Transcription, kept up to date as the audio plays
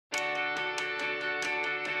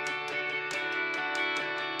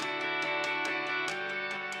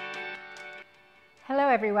Hello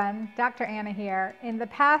everyone, Dr. Anna here. In the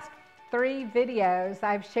past 3 videos,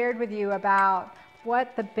 I've shared with you about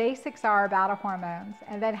what the basics are about our hormones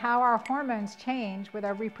and then how our hormones change with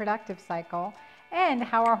our reproductive cycle and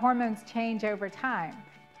how our hormones change over time.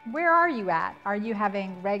 Where are you at? Are you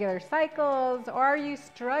having regular cycles or are you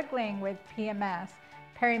struggling with PMS,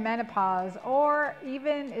 perimenopause, or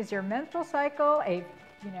even is your menstrual cycle a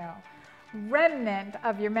remnant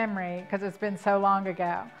of your memory because it's been so long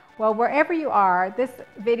ago? Well, wherever you are, this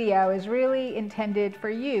video is really intended for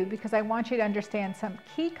you because I want you to understand some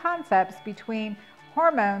key concepts between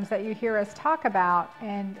hormones that you hear us talk about,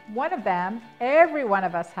 and one of them, every one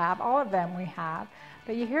of us have, all of them we have,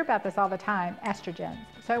 but you hear about this all the time, estrogens.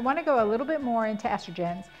 So I want to go a little bit more into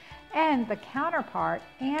estrogens, and the counterpart,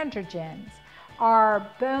 androgens, are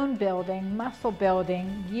bone building, muscle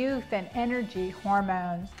building, youth and energy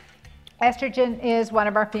hormones. Estrogen is one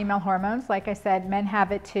of our female hormones. Like I said, men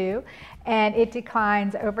have it too, and it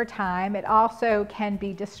declines over time. It also can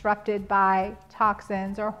be disrupted by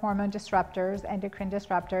toxins or hormone disruptors, endocrine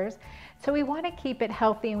disruptors. So we want to keep it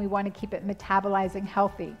healthy and we want to keep it metabolizing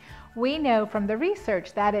healthy. We know from the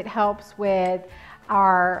research that it helps with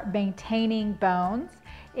our maintaining bones.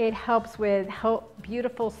 It helps with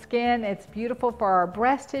beautiful skin. It's beautiful for our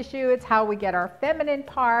breast tissue. It's how we get our feminine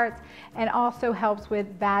parts, and also helps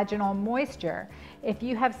with vaginal moisture. If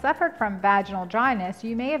you have suffered from vaginal dryness,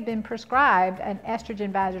 you may have been prescribed an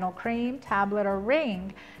estrogen vaginal cream, tablet, or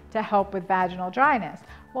ring to help with vaginal dryness.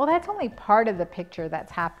 Well, that's only part of the picture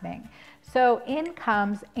that's happening. So in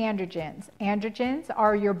comes androgens. Androgens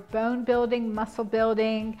are your bone building, muscle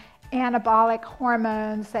building, anabolic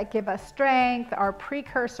hormones that give us strength, are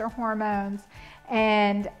precursor hormones,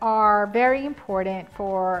 and are very important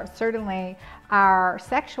for certainly our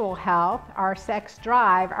sexual health, our sex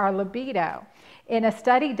drive, our libido. In a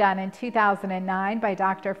study done in 2009 by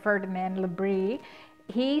Dr. Ferdinand Lebris,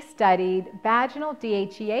 he studied vaginal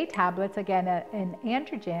DHEA tablets, again an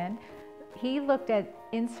androgen. He looked at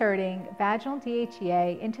inserting vaginal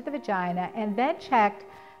DHEA into the vagina and then checked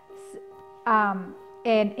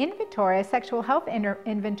an inventory, a sexual health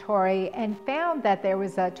inventory, and found that there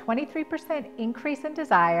was a 23% increase in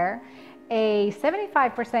desire, a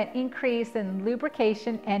 75% increase in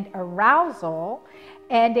lubrication and arousal,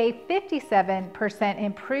 and a 57%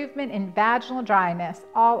 improvement in vaginal dryness,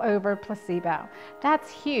 all over placebo.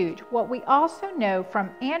 That's huge. What we also know from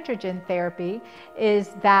androgen therapy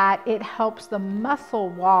is that it helps the muscle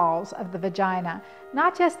walls of the vagina,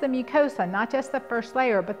 not just the mucosa, not just the first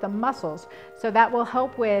layer, but the muscles. So that will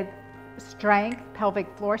help with strength, pelvic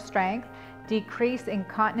floor strength, decrease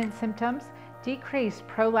incontinence symptoms, decrease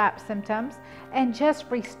prolapse symptoms, and just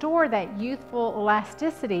restore that youthful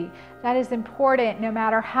elasticity that is important no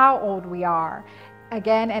matter how old we are.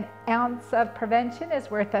 Again, an ounce of prevention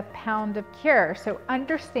is worth a pound of cure. So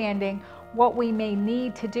understanding what we may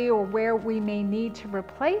need to do or where we may need to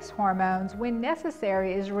replace hormones when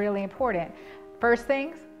necessary is really important. First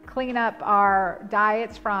things, clean up our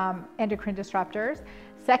diets from endocrine disruptors.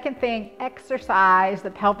 Second thing, exercise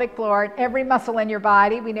the pelvic floor and every muscle in your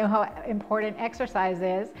body. We know how important exercise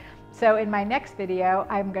is. So in my next video,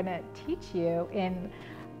 I'm going to teach you in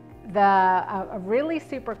a really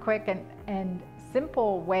super quick and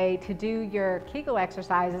simple way to do your Kegel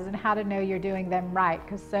exercises and how to know you're doing them right,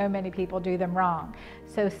 because so many people do them wrong.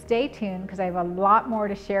 So stay tuned because I have a lot more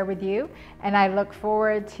to share with you, and I look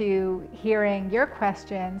forward to hearing your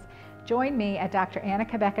questions. Join me at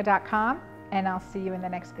drAnnaCabeca.com, and I'll see you in the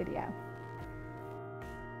next video.